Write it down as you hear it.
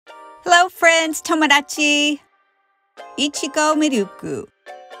Hello friends, Tomodachi! Ichigo Miruku.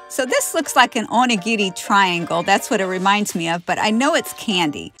 So this looks like an onigiri triangle, that's what it reminds me of, but I know it's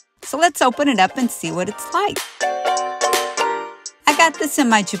candy. So let's open it up and see what it's like. I got this in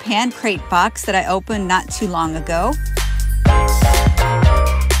my Japan crate box that I opened not too long ago.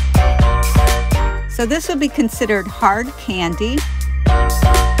 So this would be considered hard candy.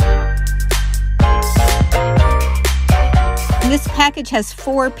 And this package has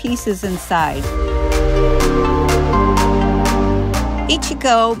 4 pieces inside.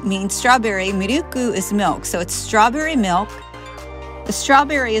 Ichigo means strawberry, Miruku is milk, so it's strawberry milk. The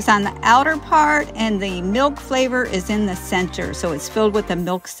strawberry is on the outer part and the milk flavor is in the center, so it's filled with a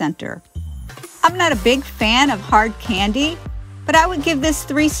milk center. I'm not a big fan of hard candy, but I would give this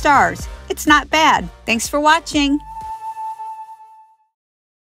 3 stars. It's not bad. Thanks for watching.